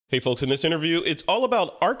Hey folks, in this interview, it's all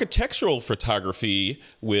about architectural photography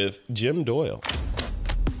with Jim Doyle.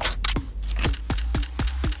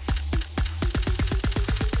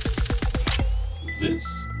 This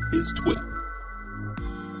is Twitter.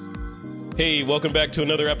 Hey, welcome back to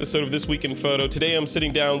another episode of This Week in Photo. Today I'm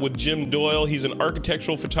sitting down with Jim Doyle. He's an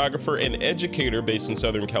architectural photographer and educator based in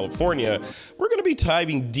Southern California. We're going to be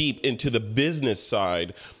diving deep into the business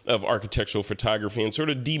side of architectural photography and sort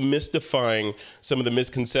of demystifying some of the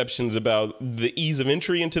misconceptions about the ease of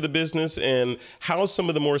entry into the business and how some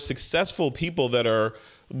of the more successful people that are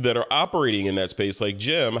operating in that space, like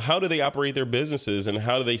Jim, how do they operate their businesses and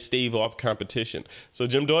how do they stave off competition? So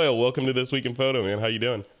Jim Doyle, welcome to This Week in Photo, man. How you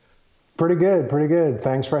doing? Pretty good, pretty good.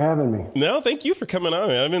 Thanks for having me. No, thank you for coming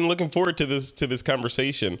on. I've been looking forward to this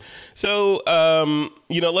conversation. So,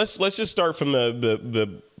 let's just start from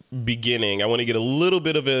the beginning. I want to get a little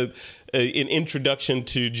bit of an introduction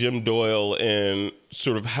to Jim Doyle and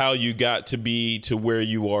sort of how you got to where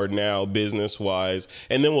you are now business wise,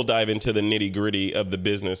 and then we'll dive into the nitty gritty of the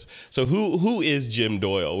business. So, who is Jim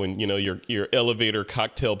Doyle? When your elevator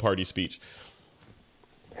cocktail party speech.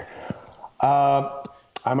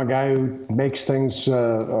 I'm a guy who makes things,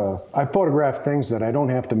 I photograph things that I don't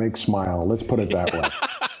have to make smile. Let's put it that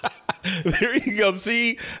way. There you go.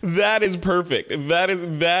 See, that is perfect. That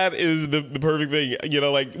is the perfect thing.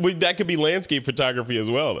 That could be landscape photography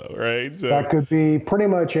as well, though, right? So. That could be pretty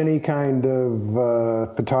much any kind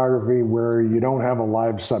of photography where you don't have a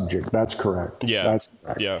live subject. That's correct. Yeah. That's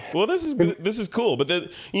correct. Yeah. Well, this is cool. But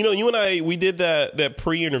you and I, we did that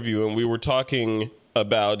pre-interview and we were talking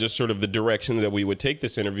about just sort of the directions that we would take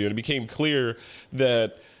this interview. And it became clear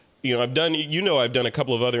that, I've done a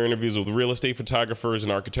couple of other interviews with real estate photographers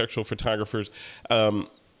and architectural photographers. And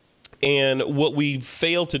what we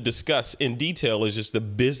failed to discuss in detail is just the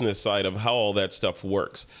business side of how all that stuff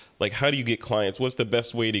works. Like, how do you get clients? What's the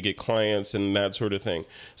best way to get clients and that sort of thing?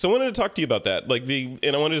 So I wanted to talk to you about that.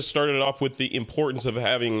 And I wanted to start it off with the importance of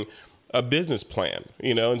having a business plan,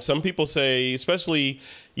 and some people say, especially,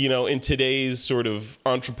 in today's sort of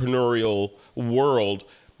entrepreneurial world,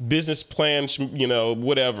 business plan,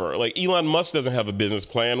 whatever. Like Elon Musk doesn't have a business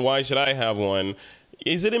plan. Why should I have one?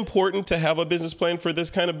 Is it important to have a business plan for this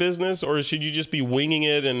kind of business, or should you just be winging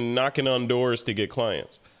it and knocking on doors to get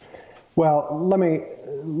clients? Well,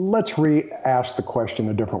 let's re-ask the question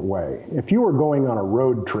a different way. If you were going on a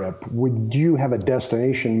road trip, would you have a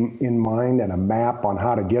destination in mind and a map on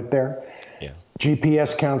how to get there? Yeah.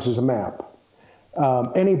 GPS counts as a map.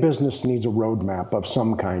 Any business needs a roadmap of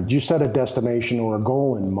some kind. You set a destination or a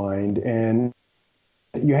goal in mind, and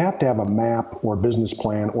you have to have a map or business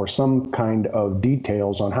plan or some kind of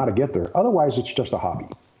details on how to get there. Otherwise, it's just a hobby.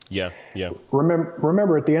 Yeah, yeah.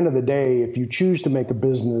 Remember, at the end of the day, if you choose to make a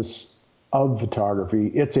business of photography,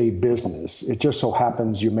 it's a business. It just so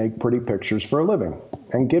happens you make pretty pictures for a living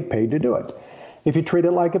and get paid to do it. If you treat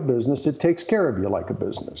it like a business, it takes care of you like a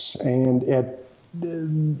business. And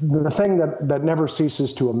the thing that never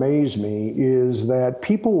ceases to amaze me is that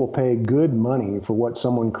people will pay good money for what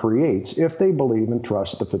someone creates if they believe and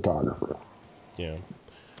trust the photographer. Yeah.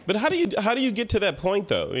 But how do you get to that point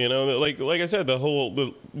though? Like I said,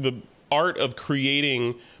 the art of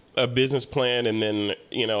creating a business plan and then,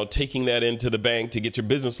 taking that into the bank to get your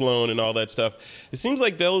business loan and all that stuff. It seems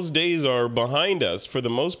like those days are behind us for the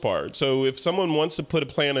most part. So if someone wants to put a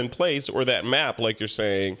plan in place or that map, like you're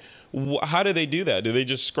saying, how do they do that? Do they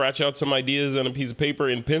just scratch out some ideas on a piece of paper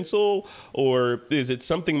in pencil, or is it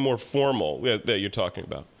something more formal that you're talking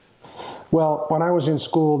about? Well, when I was in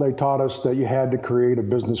school, they taught us that you had to create a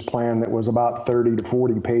business plan that was about 30 to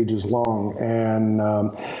 40 pages long. And,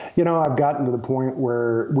 I've gotten to the point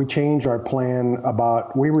where we change our plan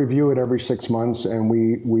we review it every 6 months and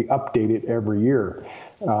we update it every year.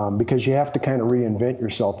 Because you have to kind of reinvent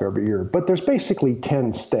yourself every year. But there's basically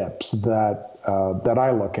 10 steps that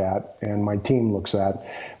I look at and my team looks at.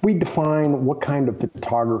 We define what kind of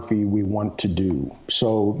photography we want to do.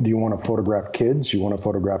 So do you want to photograph kids? Do you want to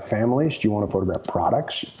photograph families? Do you want to photograph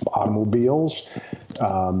products, automobiles,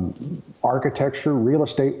 architecture, real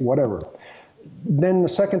estate, whatever? Then the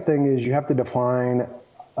second thing is you have to define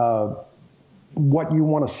what you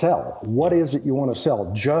want to sell. What is it you want to sell?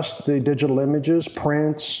 Just the digital images,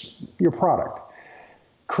 prints, your product.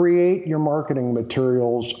 Create your marketing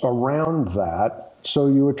materials around that so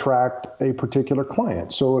you attract a particular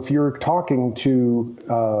client. So if you're talking to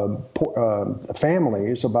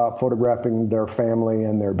families about photographing their family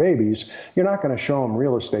and their babies, you're not going to show them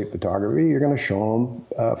real estate photography. You're going to show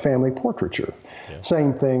them family portraiture.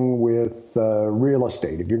 Same thing with real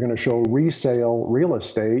estate. If you're going to show resale real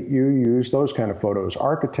estate, you use those kind of photos.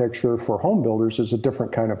 Architecture for home builders is a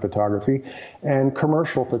different kind of photography, and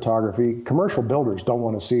commercial photography. Commercial builders don't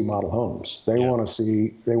want to see model homes. They want to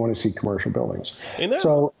see commercial buildings. And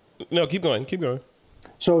that, no, keep going.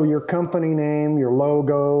 So your company name, your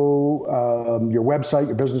logo, your website,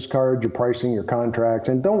 your business card, your pricing, your contracts,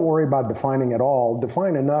 and don't worry about defining it all.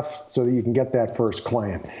 Define enough so that you can get that first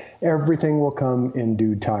client. Everything will come in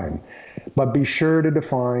due time. But be sure to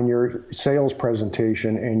define your sales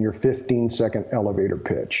presentation and your 15-second elevator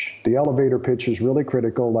pitch. The elevator pitch is really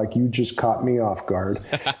critical, like you just caught me off guard.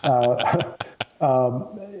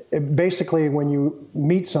 Basically, when you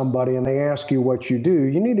meet somebody and they ask you what you do,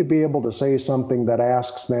 you need to be able to say something that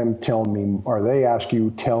asks them, tell me, or they ask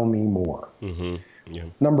you, tell me more. Mm-hmm. Yeah.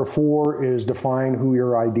 Number 4 is define who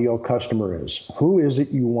your ideal customer is. Who is it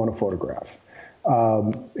you want to photograph?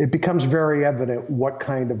 It becomes very evident what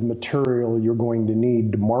kind of material you're going to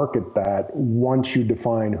need to market that once you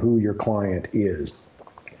define who your client is.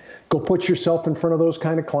 Go put yourself in front of those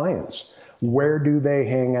kind of clients. Where do they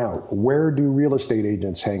hang out? Where do real estate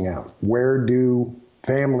agents hang out? Where do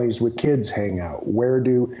families with kids hang out?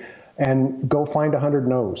 And go find 100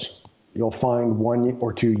 no's. You'll find 1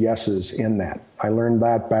 or 2 yeses in that. I learned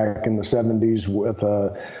that back in the 70s with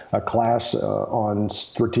a class on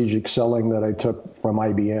strategic selling that I took from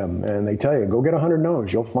IBM. And they tell you, go get 100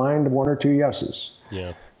 no's. You'll find 1 or 2 yeses.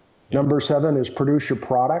 Yeah. Number 7 is produce your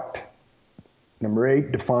product. Number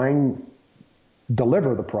 8,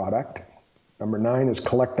 deliver the product. Number 9 is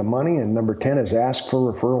collect the money, and number 10 is ask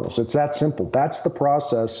for referrals. It's that simple. That's the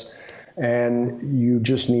process, and you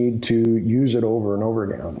just need to use it over and over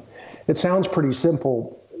again. It sounds pretty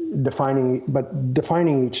simple, but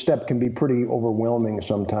defining each step can be pretty overwhelming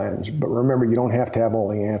sometimes. But remember, you don't have to have all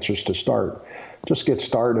the answers to start. Just get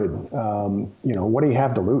started. What do you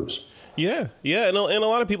have to lose? Yeah. And a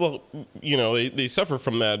lot of people, they suffer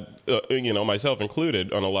from that, myself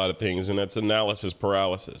included, on a lot of things, and that's analysis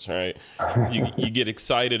paralysis, right? You get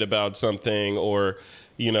excited about something, or,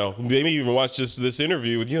 maybe even watch this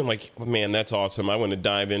interview with you and like, man, that's awesome. I want to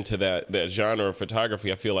dive into that genre of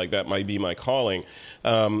photography. I feel like that might be my calling.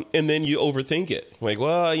 And then you overthink it. Like,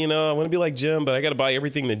 well, I want to be like Jim, but I got to buy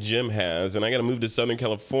everything that Jim has, and I got to move to Southern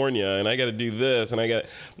California, and I got to do this, and I got,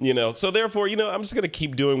 so therefore, I'm just going to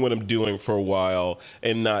keep doing what I'm doing for a while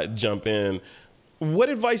and not jump in. What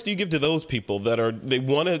advice do you give to those people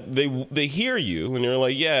that they hear you and they're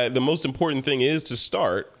like, yeah, the most important thing is to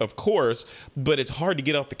start, of course, but it's hard to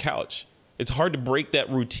get off the couch. It's hard to break that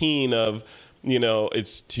routine of,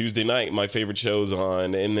 it's Tuesday night, my favorite show's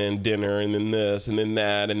on, and then dinner, and then this, and then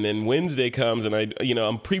that, and then Wednesday comes, and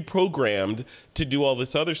I'm pre-programmed to do all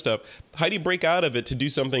this other stuff. How do you break out of it to do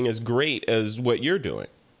something as great as what you're doing?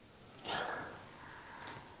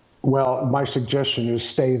 Well, my suggestion is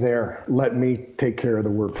stay there. Let me take care of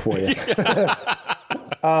the work for you.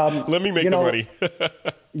 Let me make the money.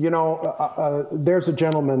 There's a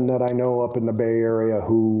gentleman that I know up in the Bay Area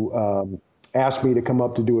who asked me to come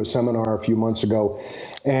up to do a seminar a few months ago.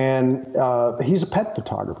 And he's a pet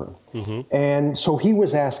photographer. Mm-hmm. And so he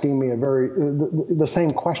was asking me the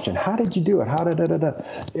same question. How did you do it?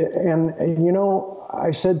 And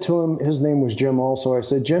I said to him, his name was Jim also. I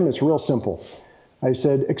said, Jim, it's real simple. I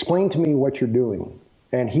said, explain to me what you're doing.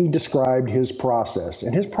 And he described his process.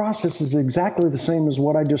 And his process is exactly the same as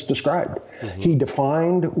what I just described. Mm-hmm. He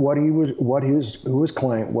defined who his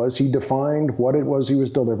client was. He defined what it was he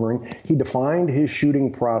was delivering. He defined his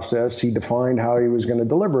shooting process. He defined how he was going to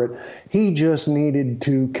deliver it. He just needed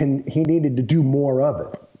to do more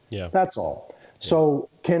of it. Yeah. That's all. Yeah. So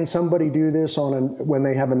can somebody do this when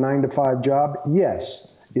they have a 9-to-5 job?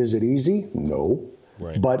 Yes. Is it easy? No.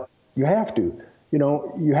 Right. But you have to.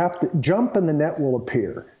 You have to jump and the net will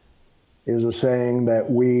appear is a saying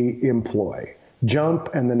that we employ.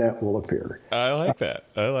 Jump and the net will appear. I like that.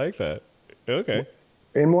 Okay.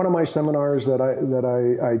 In one of my seminars that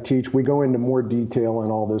I teach, we go into more detail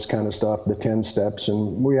and all this kind of stuff, the 10 steps,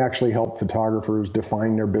 and we actually help photographers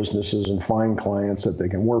define their businesses and find clients that they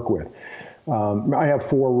can work with. I have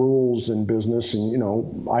 4 rules in business,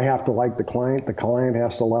 and I have to like the client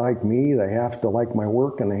has to like me, they have to like my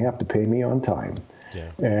work, and they have to pay me on time. Yeah.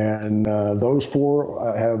 And those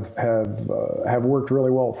 4 have worked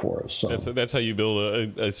really well for us. So. That's how you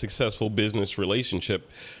build a successful business relationship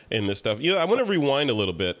in this stuff. I want to rewind a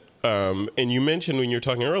little bit, and you mentioned when you were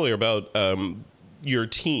talking earlier about your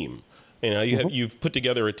team. You've put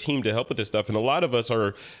together a team to help with this stuff, and a lot of us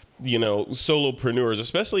are solopreneurs,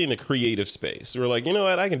 especially in the creative space. We're like, you know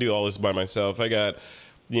what, I can do all this by myself. I got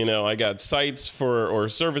I got sites or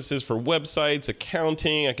services for websites,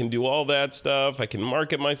 accounting. I can do all that stuff. I can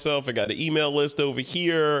market myself. I got an email list over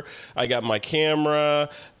here. I got my camera.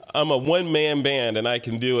 I'm a one-man band and I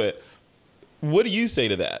can do it. What do you say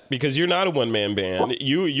to that? Because you're not a one-man band.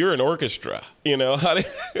 You're an orchestra.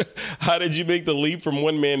 How did you make the leap from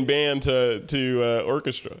one-man band to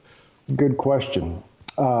orchestra? Good question.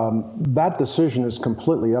 That decision is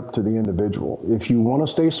completely up to the individual. If you want to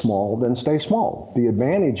stay small, then stay small. The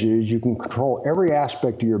advantage is you can control every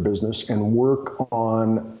aspect of your business and work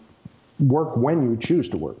when you choose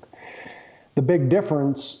to work. The big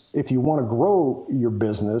difference, if you want to grow your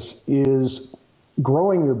business, is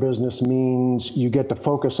growing your business means you get to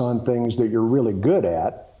focus on things that you're really good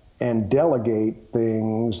at and delegate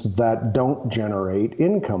things that don't generate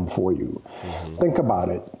income for you. Mm-hmm. Think about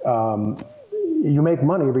it. You make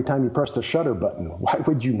money every time you press the shutter button. Why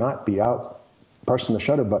would you not be out pressing the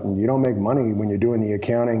shutter button? You don't make money when you're doing the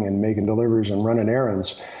accounting and making deliveries and running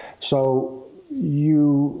errands. So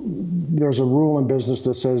there's a rule in business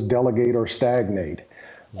that says delegate or stagnate.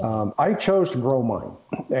 I chose to grow mine,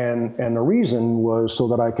 and the reason was so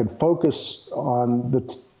that I could focus on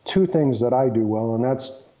the two things that I do well, and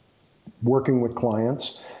that's working with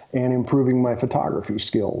clients and improving my photography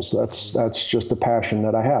skills. That's just a passion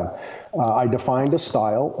that I have. I defined a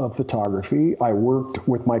style of photography. I worked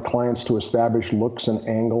with my clients to establish looks and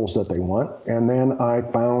angles that they want, and then I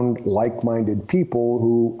found like-minded people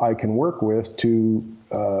who I can work with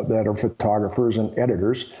that are photographers and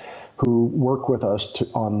editors who work with us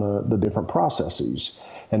on the different processes.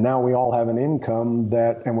 And now we all have an income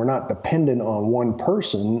and we're not dependent on one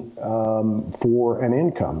person for an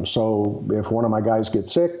income. So if one of my guys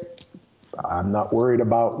gets sick, I'm not worried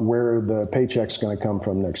about where the paycheck's going to come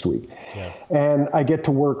from next week. Yeah. And I get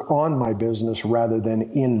to work on my business rather than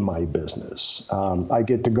in my business. I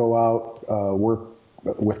get to go out, work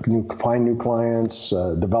find new clients,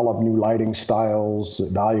 develop new lighting styles,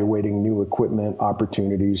 evaluating new equipment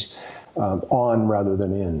opportunities, on rather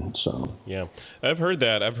than in. So yeah, I've heard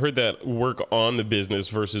that work on the business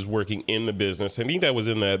versus working in the business. I think that was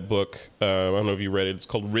in that book. I don't know if you read it. It's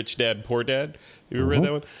called Rich Dad, Poor Dad. You ever read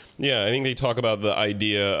that one? Yeah, I think they talk about the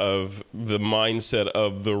idea of the mindset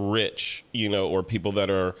of the rich, or people that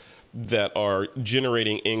are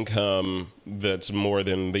generating income that's more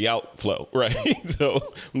than the outflow, right? So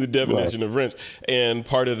the definition of rich. And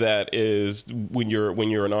part of that is when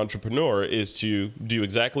you're an entrepreneur is to do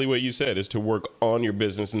exactly what you said, is to work on your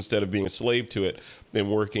business instead of being a slave to it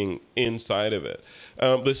and working inside of it.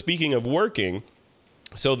 But speaking of working,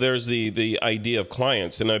 so there's the idea of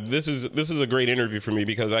clients, and this is a great interview for me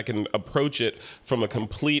because I can approach it from a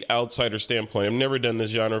complete outsider standpoint. I've never done this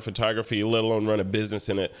genre of photography, let alone run a business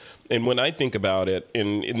in it. And when I think about it,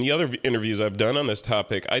 in the other interviews I've done on this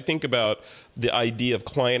topic, I think about the idea of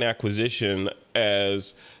client acquisition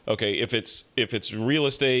as, okay, if it's real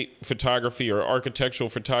estate photography or architectural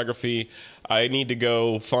photography, I need to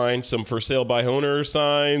go find some for sale by owner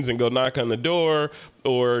signs and go knock on the door,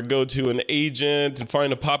 or go to an agent and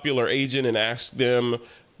find a popular agent and ask them,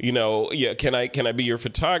 can I be your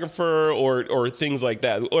photographer, or things like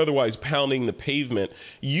that. Otherwise, pounding the pavement.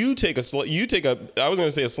 You take a I was going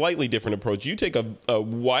to say a slightly different approach. You take a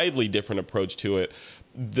widely different approach to it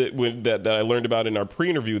that I learned about in our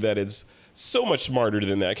pre-interview. That it's so much smarter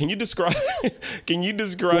than that. Can you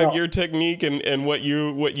describe your technique and what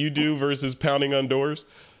you do versus pounding on doors?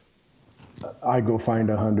 I go find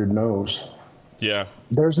 100 no's. Yeah.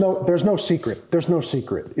 There's no secret. There's no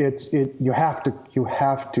secret. You have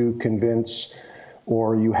to convince,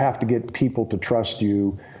 or you have to get people to trust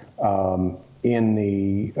you in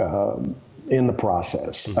the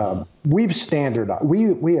process. Mm-hmm. We've standardized.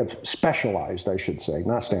 We have specialized, I should say,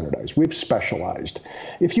 not standardized. We've specialized.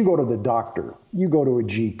 If you go to the doctor, you go to a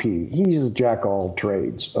GP. He's a jack of all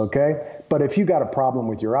trades. Okay. But if you got a problem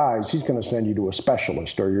with your eyes, he's going to send you to a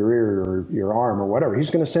specialist, or your ear or your arm or whatever. He's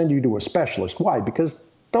going to send you to a specialist. Why? Because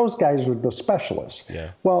those guys are the specialists.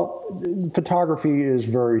 Yeah. Well, photography is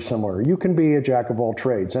very similar. You can be a jack of all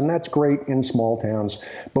trades, and that's great in small towns.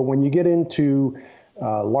 But when you get into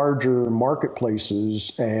larger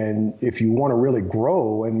marketplaces, and if you want to really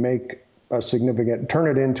grow and make turn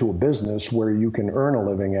it into a business where you can earn a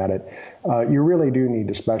living at it, you really do need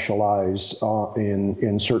to specialize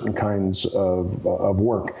in certain kinds of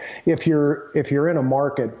work. If you're in a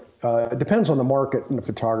market It depends on the market and the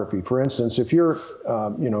photography. For instance, if you're,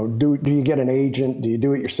 do you get an agent? Do you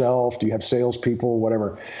do it yourself? Do you have salespeople?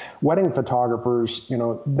 Whatever. Wedding photographers,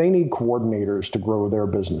 they need coordinators to grow their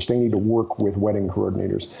business. They need to work with wedding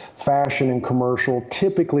coordinators. Fashion and commercial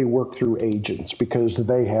typically work through agents because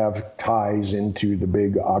they have ties into the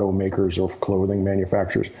big automakers or clothing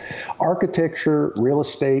manufacturers. Architecture, real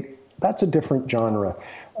estate, that's a different genre.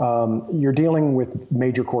 You're dealing with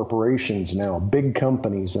major corporations now, big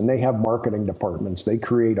companies, and they have marketing departments. They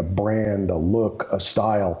create a brand, a look, a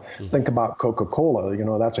style. Think about Coca-Cola,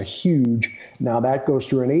 that's a huge, now that goes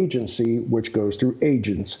through an agency, which goes through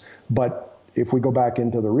agents. But if we go back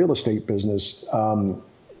into the real estate business, a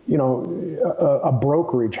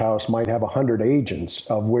brokerage house might have 100 agents,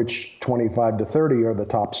 of which 25 to 30 are the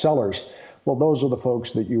top sellers. Well, those are the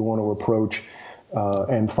folks that you want to approach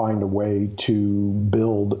and find a way to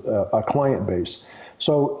build a client base.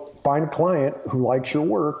 So find a client who likes your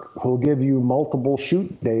work, who'll give you multiple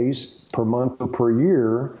shoot days per month or per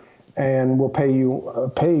year, and will pay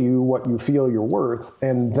you what you feel you're worth,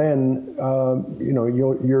 and then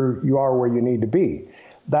you are where you need to be.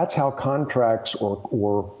 That's how contracts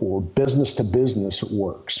or business to business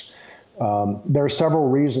works. There are several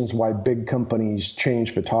reasons why big companies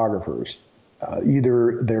change photographers.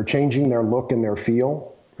 Either they're changing their look and their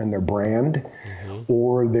feel and their brand,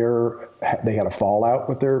 or they had a fallout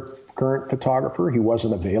with their current photographer. He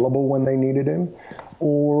wasn't available when they needed him,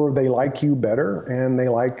 or they like you better and they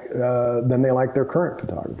like their current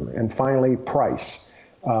photographer. And finally, price.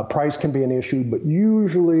 Price can be an issue, but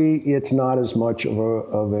usually it's not as much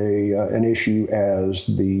of an issue as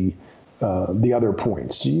the other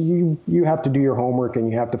points. You have to do your homework,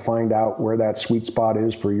 and you have to find out where that sweet spot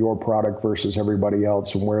is for your product versus everybody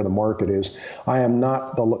else, and where the market is. I am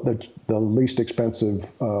not the least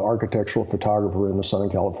expensive architectural photographer in the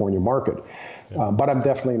Southern California market, but I'm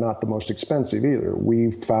definitely not the most expensive either.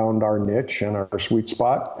 We've found our niche and our sweet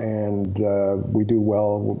spot, and we do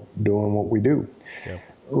well doing what we do. Yeah.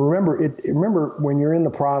 Remember, when you're in the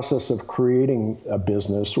process of creating a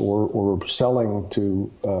business or selling to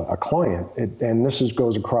a client, and this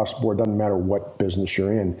goes across the board, doesn't matter what business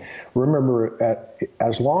you're in. Remember,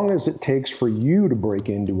 as long as it takes for you to break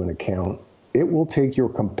into an account, it will take your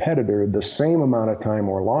competitor the same amount of time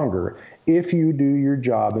or longer if you do your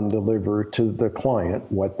job and deliver to the client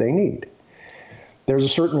what they need. There's a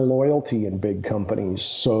certain loyalty in big companies,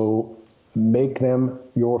 so make them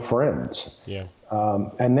your friends. Yeah.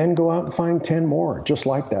 And then go out and find 10 more, just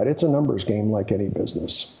like that. It's a numbers game like any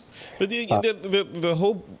business. But the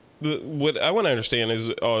whole, what I want to understand is,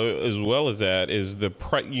 as well as that, is the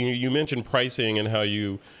you mentioned pricing and how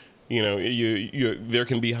you there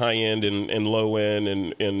can be high end and low end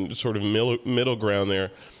and sort of middle ground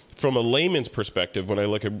there. From a layman's perspective, when I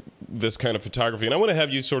look at this kind of photography, and I want to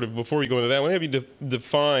have you sort of, before we go into that, I want to have you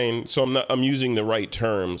define, so I'm using the right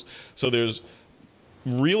terms. So there's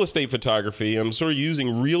real estate photography. I'm sort of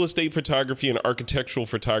using real estate photography and architectural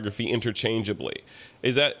photography interchangeably.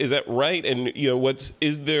 Is that right? And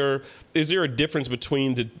is there a difference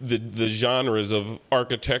between the genres of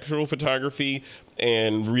architectural photography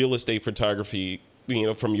and real estate photography,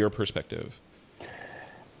 from your perspective?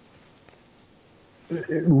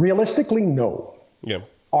 Realistically, no. Yeah.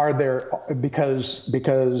 Are there, because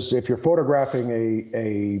if you're photographing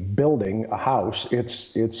a building, a house,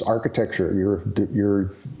 it's architecture.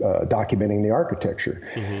 You're documenting the architecture.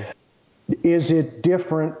 Mm-hmm. Is it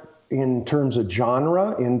different in terms of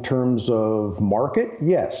genre, in terms of market?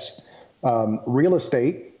 Yes. Real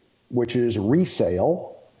estate, which is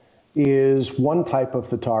resale, is one type of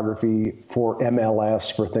photography for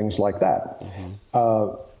MLS, for things like that.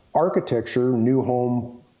 Mm-hmm. Architecture, new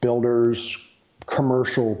home builders,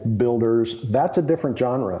 commercial builders, that's a different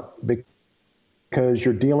genre because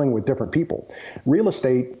you're dealing with different people. Real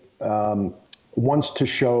estate wants to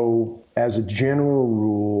show, as a general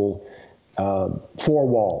rule, 4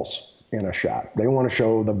 walls in a shot. They want to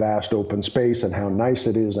show the vast open space and how nice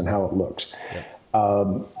it is and how it looks.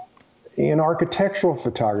 Yeah. In architectural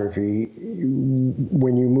photography,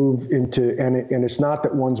 when you move into, and it's not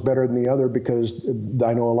that one's better than the other, because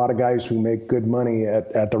I know a lot of guys who make good money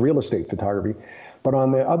at the real estate photography. But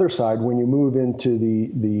on the other side, when you move into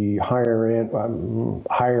the higher end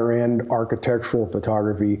architectural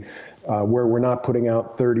photography, where we're not putting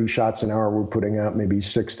out 30 shots an hour, we're putting out maybe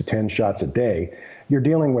 6 to 10 shots a day. You're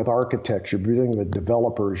dealing with architecture, you're dealing with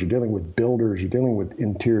developers, you're dealing with builders, you're dealing with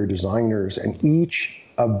interior designers, and each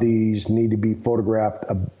of these need to be photographed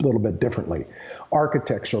a little bit differently.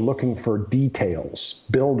 Architects are looking for details.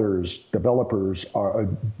 Developers are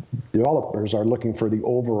looking for the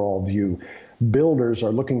overall view. Builders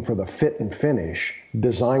are looking for the fit and finish.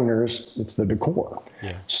 Designers, it's the decor.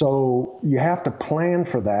 Yeah. So you have to plan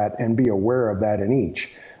for that and be aware of that in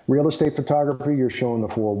each. Real estate photography, you're showing the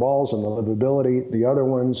four walls and the livability. The other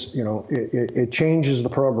ones, it changes the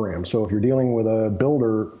program. So if you're dealing with a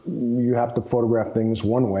builder, you have to photograph things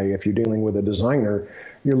one way. If you're dealing with a designer,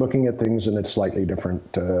 you're looking at things in a slightly different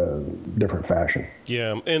fashion.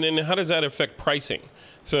 Yeah, and how does that affect pricing?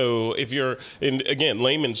 So if you're, and again,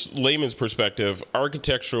 layman's perspective,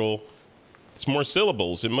 architectural, it's more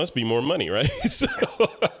syllables. It must be more money, right? So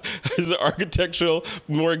is architectural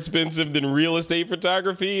more expensive than real estate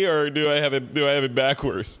photography, or do I have it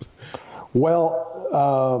backwards?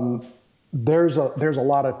 Well, there's a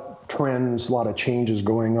lot of trends, a lot of changes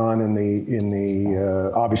going on in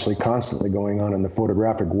the obviously constantly going on in the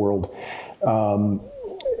photographic world.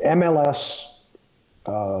 MLS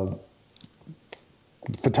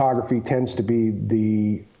photography tends to be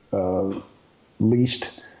the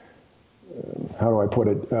least. How do I put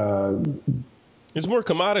it? It's more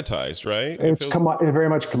commoditized, right? It's very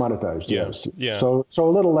much commoditized. Yeah. Yes. Yeah. So a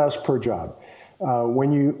little less per job.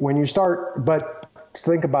 When you start, but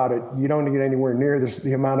think about it, you don't get anywhere near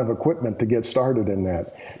the amount of equipment to get started in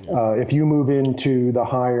that. If you move into the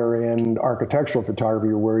higher end architectural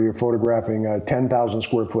photography where you're photographing a 10,000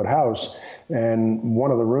 square foot house and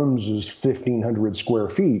one of the rooms is 1,500 square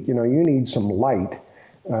feet, you need some light.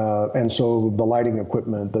 And so the lighting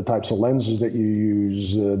equipment, the types of lenses that you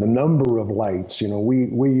use, the number of lights,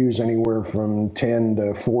 we use anywhere from 10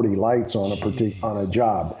 to 40 lights on a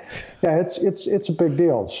job. Yeah, it's a big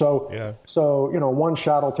deal. So, yeah. So one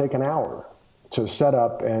shot will take an hour to set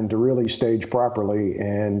up and to really stage properly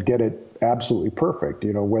and get it absolutely perfect,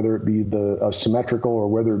 whether it be the symmetrical or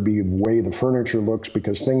whether it be the way the furniture looks,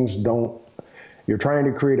 because things don't. You're trying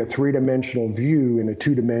to create a three-dimensional view in a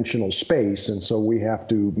two-dimensional space, and so we have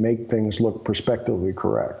to make things look perspectively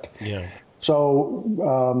correct. Yeah.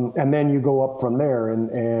 So, and then you go up from there,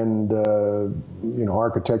 and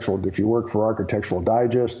architectural. If you work for Architectural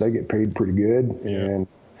Digest, they get paid pretty good, yeah. and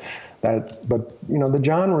that. But the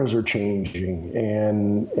genres are changing,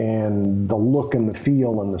 and the look and the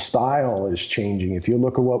feel and the style is changing. If you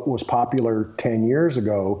look at what was popular 10 years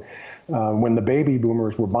ago. When the baby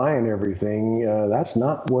boomers were buying everything, that's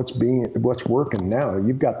not what's working now.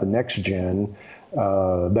 You've got the next gen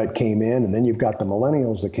that came in, and then you've got the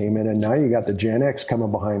millennials that came in, and now you got the Gen X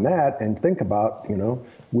coming behind that. And think about,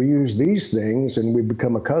 we use these things, and we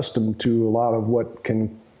become accustomed to a lot of what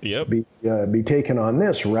can yep. be taken on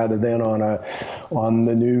this rather than on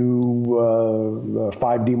the new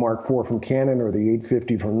 5D Mark IV from Canon or the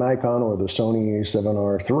 850 from Nikon or the Sony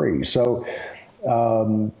A7R III. So.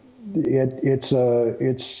 It's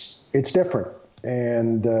different,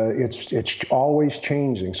 and it's always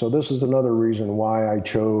changing. So this is another reason why I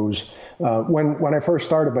chose. When I first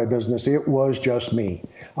started my business, it was just me.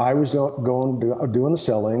 I was doing the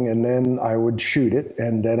selling, and then I would shoot it,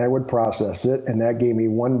 and then I would process it, and that gave me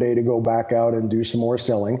one day to go back out and do some more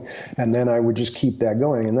selling, and then I would just keep that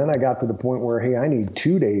going. And then I got to the point where, hey, I need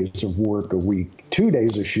 2 days of work a week, 2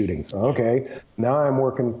 days of shooting. Okay, now I'm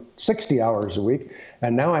working 60 hours a week,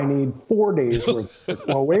 and now I need 4 days worth.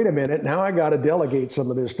 Well, wait a minute, now I got to delegate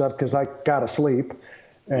some of this stuff because I got to sleep.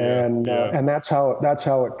 And that's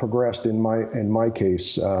how it progressed in my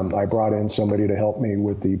case. I brought in somebody to help me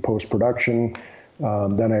with the post-production.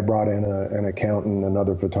 Then I brought in an accountant,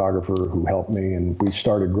 another photographer who helped me, and we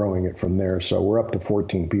started growing it from there. So we're up to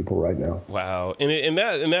 14 people right now. Wow, and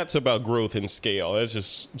that's about growth and scale. That's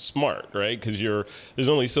just smart, right? Because there's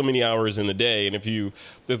only so many hours in the day, and if you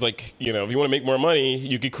want to make more money,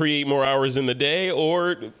 you could create more hours in the day,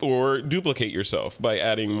 or duplicate yourself by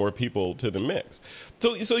adding more people to the mix.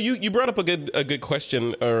 So you brought up a good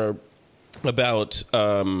question about.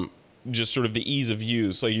 Just sort of the ease of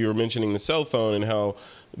use, like you were mentioning the cell phone and how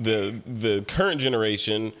the current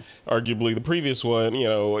generation, arguably the previous one,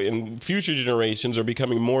 and future generations are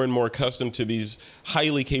becoming more and more accustomed to these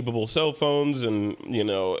highly capable cell phones and,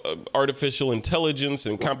 artificial intelligence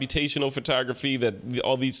and computational photography that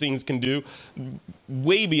all these things can do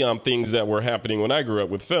way beyond things that were happening when I grew up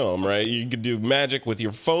with film, right? You could do magic with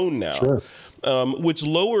your phone now, sure. Which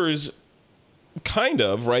lowers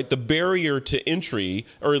the barrier to entry,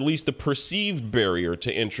 or at least the perceived barrier to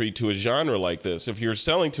entry to a genre like this. If you're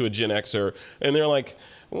selling to a Gen Xer and they're like,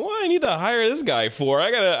 what do I need to hire this guy for?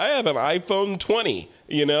 I have an iPhone 20,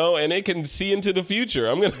 and it can see into the future.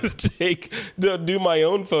 I'm going to do my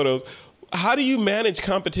own photos. How do you manage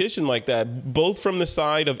competition like that, both from the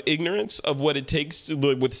side of ignorance of what it takes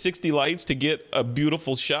with 60 lights to get a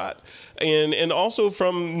beautiful shot, and also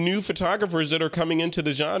from new photographers that are coming into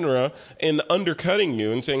the genre and undercutting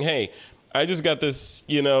you and saying, hey, I just got this,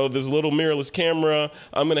 this little mirrorless camera.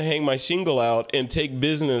 I'm going to hang my shingle out and take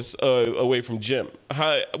business away from Jim.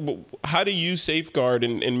 How do you safeguard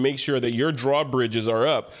and make sure that your drawbridges are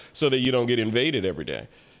up so that you don't get invaded every day?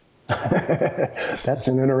 That's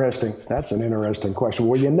an interesting question.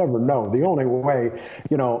 Well, you never know. The only way,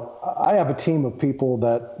 I have a team of people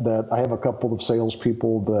that I have a couple of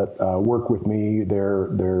salespeople that work with me.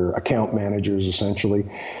 They're account managers essentially,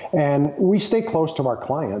 and we stay close to our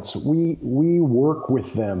clients. We work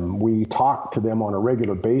with them. We talk to them on a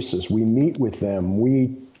regular basis. We meet with them.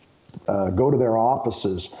 We go to their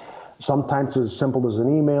offices. Sometimes it's as simple as an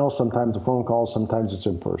email, sometimes a phone call, sometimes it's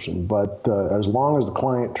in person. But as long as the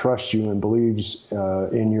client trusts you and believes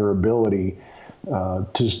in your ability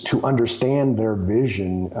to understand their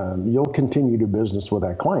vision, you'll continue to do business with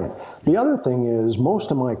that client. The other thing is most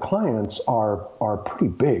of my clients are pretty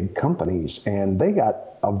big companies, and they got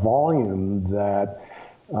a volume that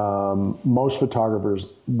most photographers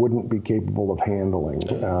wouldn't be capable of handling.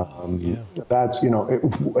 That's,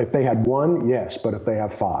 if they had one, yes, but if they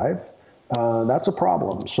have five, that's a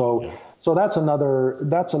problem. So that's another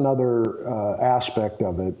aspect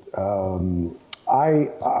of it. You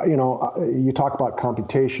talk about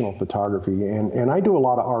computational photography, and I do a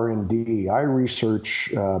lot of R&D. I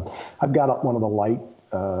research. I've got one of the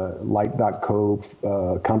light.co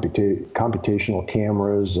computational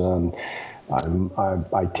cameras.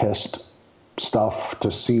 I test stuff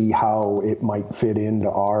to see how it might fit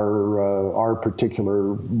into our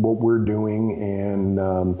particular what we're doing, and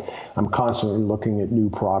I'm constantly looking at new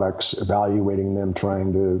products, evaluating them,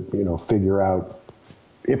 trying to figure out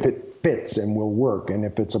if it fits and will work, and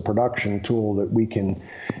if it's a production tool that we can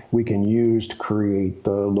use to create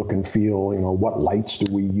the look and feel. What lights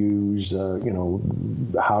do we use?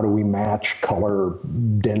 How do we match color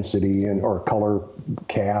density or color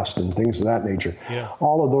cast and things of that nature. Yeah.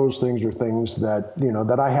 All of those things are things that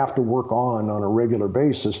that I have to work on a regular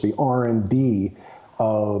basis. The R&D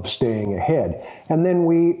of staying ahead, and then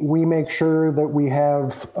we make sure that we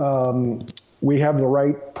have the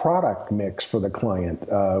right product mix for the client.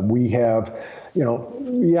 We have,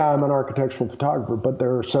 I'm an architectural photographer, but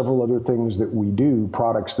there are several other things that we do,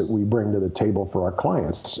 products that we bring to the table for our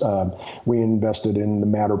clients. We invested in the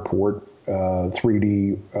Matterport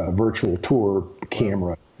 3D virtual tour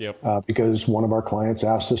camera. Yep. Because one of our clients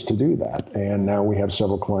asked us to do that, and now we have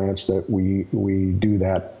several clients that we do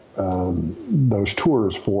that those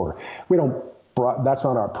tours for. That's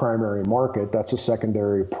not our primary market. That's a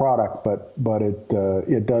secondary product, but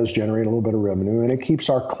it does generate a little bit of revenue, and it keeps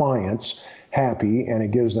our clients happy, and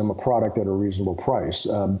it gives them a product at a reasonable price.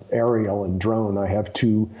 Aerial and drone, I have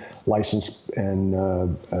 2 licensed and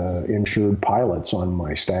insured pilots on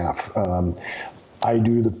my staff. I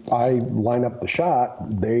line up the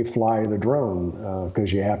shot, they fly the drone,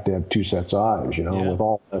 because you have to have 2 sets of eyes, with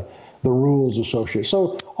all the rules associated.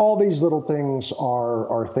 So all these little things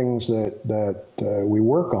are things that we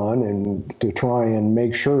work on, and to try and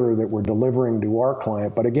make sure that we're delivering to our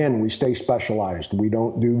client. But again, we stay specialized. We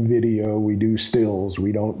don't do video. We do stills.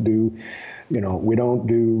 We don't do,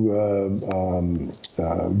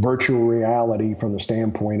 virtual reality from the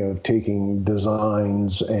standpoint of taking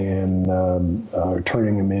designs and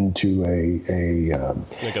turning them into like a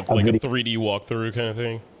 3D walkthrough kind of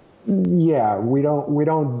thing. Yeah, we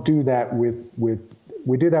don't do that we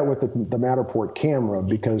do that with the Matterport camera,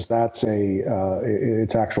 because that's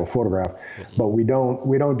it's actual photograph, but we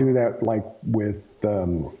don't do that like with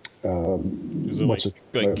like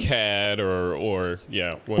CAD or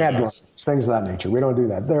CAD drawings, things of that nature. We don't do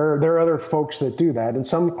that. There are other folks that do that, and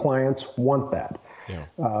some clients want that. Yeah.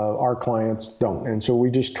 Our clients don't, and so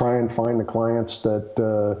we just try and find the clients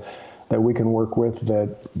that we can work with,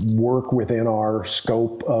 that work within our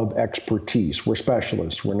scope of expertise. We're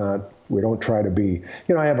specialists. We don't try to be,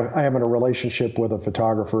 I have a relationship with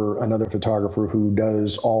another photographer who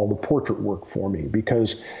does all the portrait work for me,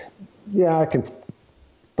 because I can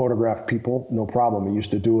photograph people, no problem. I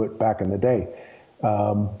used to do it back in the day.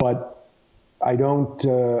 But I don't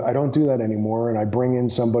do that anymore, and I bring in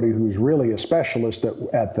somebody who's really a specialist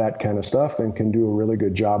at that kind of stuff and can do a really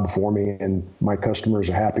good job for me, and my customers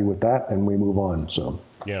are happy with that, and we move on. So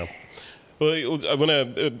yeah, well, I want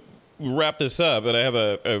to wrap this up, but I have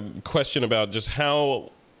a question about just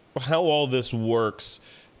how all this works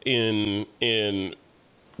with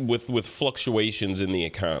fluctuations in the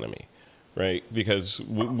economy, right? Because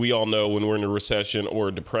we all know when we're in a recession or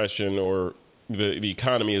a depression, or the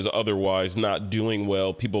economy is otherwise not doing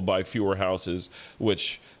well, people buy fewer houses,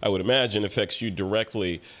 which I would imagine affects you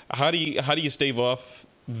directly. How do you stave off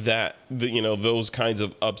those kinds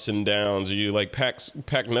of ups and downs? Are you like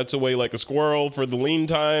pack nuts away like a squirrel for the lean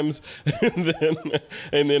times,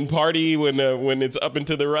 and then party when it's up and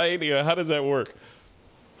to the right? How does that work?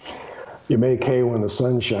 You make hay when the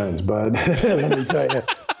sun shines, bud. Let me tell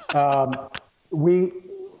you.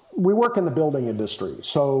 We work in the building industry,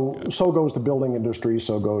 so goes the building industry,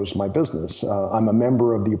 so goes my business. I'm a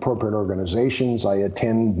member of the appropriate organizations. I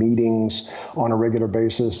attend meetings on a regular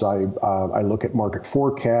basis. I look at market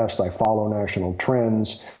forecasts. I follow national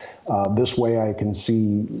trends. This way I can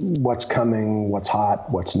see what's coming, what's hot,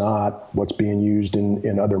 what's not, what's being used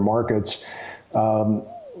in other markets.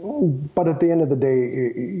 But at the end of the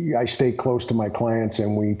day, I stay close to my clients,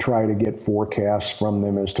 and we try to get forecasts from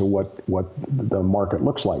them as to what the market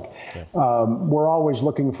looks like. Okay. We're always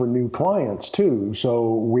looking for new clients too,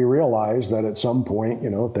 so we realize that at some point,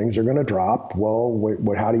 things are going to drop.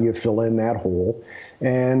 Well, how do you fill in that hole?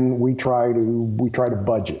 And we try to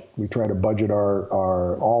budget. We try to budget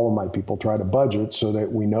our all of my people try to budget so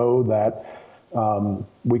that we know that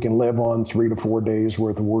we can live on 3 to 4 days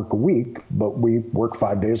worth of work a week, but we work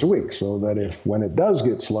 5 days a week, so that when it does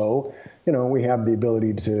get slow, we have the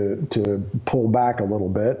ability to pull back a little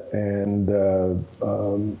bit and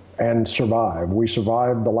survive. We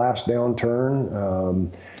survived the last downturn.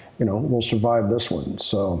 We'll survive this one.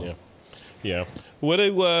 So, yeah.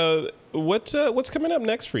 What's coming up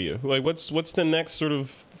next for you? Like, what's the next sort of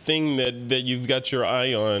thing that you've got your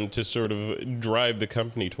eye on to sort of drive the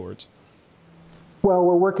company towards? Well,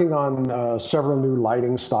 we're working on several new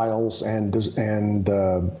lighting styles and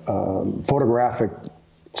photographic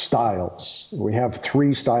styles. We have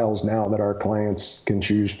 3 styles now that our clients can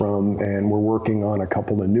choose from, and we're working on a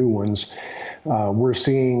couple of new ones. We're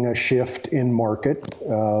seeing a shift in market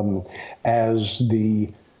as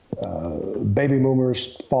the baby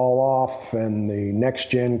boomers fall off and the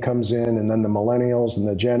next gen comes in, and then the millennials and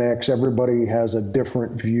the Gen X. Everybody has a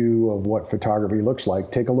different view of what photography looks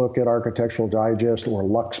like. Take a look at Architectural Digest or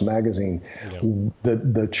Lux magazine. Yeah.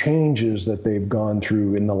 The changes that they've gone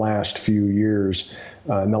through in the last few years,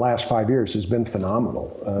 in the last 5 years, has been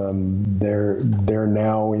phenomenal. They're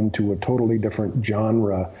now into a totally different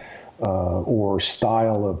genre or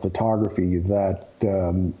style of photography that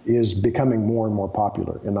is becoming more and more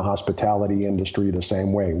popular in the hospitality industry the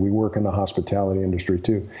same way. We work in the hospitality industry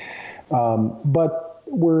too. But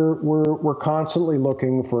we're constantly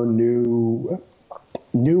looking for new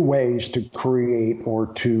ways to create or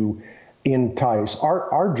to entice.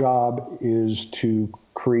 Our job is to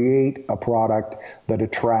create a product that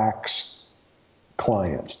attracts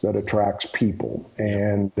clients, that attracts people.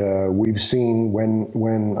 And we've seen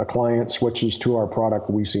when a client switches to our product,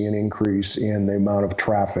 we see an increase in the amount of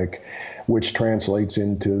traffic, which translates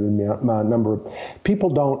into the number of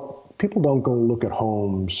people don't go look at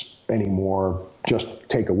homes anymore, just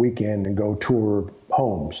take a weekend and go tour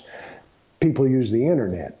homes. People use the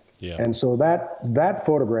internet. Yeah. And so that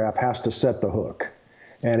photograph has to set the hook.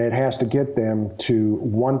 And it has to get them to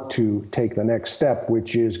want to take the next step,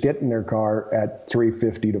 which is get in their car at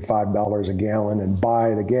 $3.50 to $5 a gallon and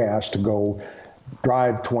buy the gas to go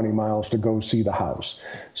drive 20 miles to go see the house.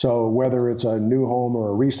 So whether it's a new home or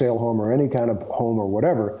a resale home or any kind of home or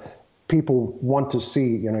whatever, people want to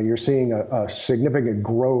see, you're seeing a significant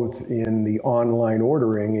growth in the online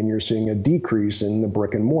ordering, and you're seeing a decrease in the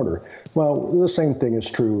brick and mortar. Well, the same thing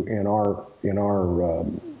is true in our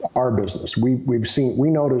business. We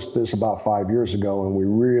noticed this about 5 years ago, and we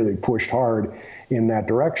really pushed hard in that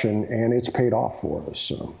direction, and it's paid off for us.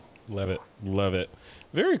 So. Love it.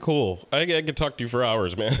 Very cool. I could talk to you for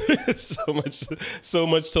hours, man. so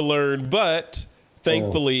much to learn, but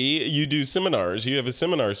thankfully, you do seminars. You have a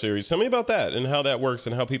seminar series. Tell me about that and how that works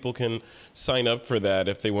and how people can sign up for that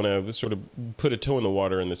if they want to sort of put a toe in the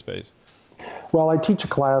water in this space. Well, I teach a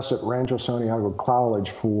class at Rancho Santiago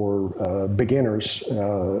College for beginners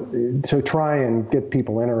to try and get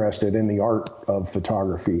people interested in the art of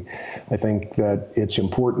photography. I think that it's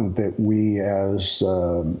important that we as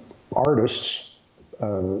artists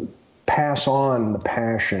pass on the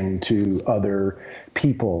passion to other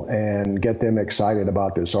people and get them excited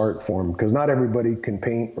about this art form, because not everybody can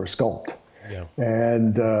paint or sculpt. Yeah.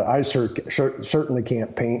 And I certainly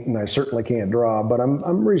can't paint, and I certainly can't draw, but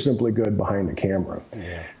I'm reasonably good behind the camera.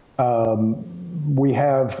 Yeah. I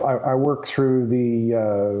work through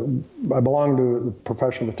I belong to the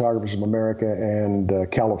Professional Photographers of America and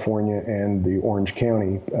California and the Orange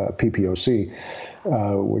County PPOC,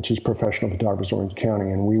 which is Professional Photographers Orange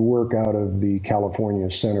County, and we work out of the California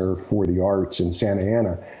Center for the Arts in Santa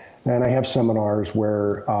Ana. And I have seminars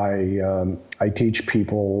where I teach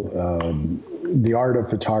people the art of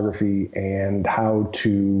photography and how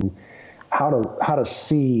to how to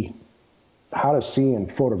see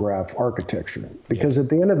and photograph architecture, because at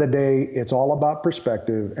the end of the day, it's all about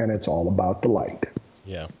perspective and it's all about the light.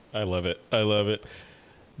 Yeah, I love it. I love it.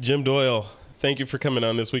 Jim Doyle, thank you for coming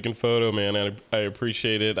on This Week in Photo, man. I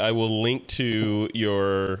appreciate it. I will link to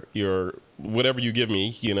your whatever you give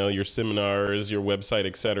me, your seminars, your website,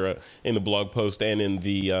 etc., in the blog post and in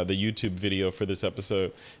the YouTube video for this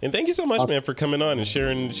episode. And thank you so much, man, for coming on and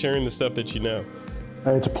sharing the stuff that you know.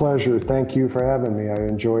 It's a pleasure. Thank you for having me. I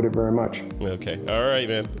enjoyed it very much. Okay. All right,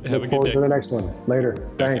 man. Have a good day. Look forward to the next one. Later.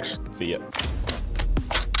 Thanks. Okay. See ya.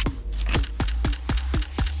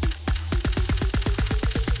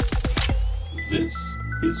 This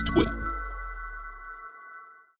is TWIP.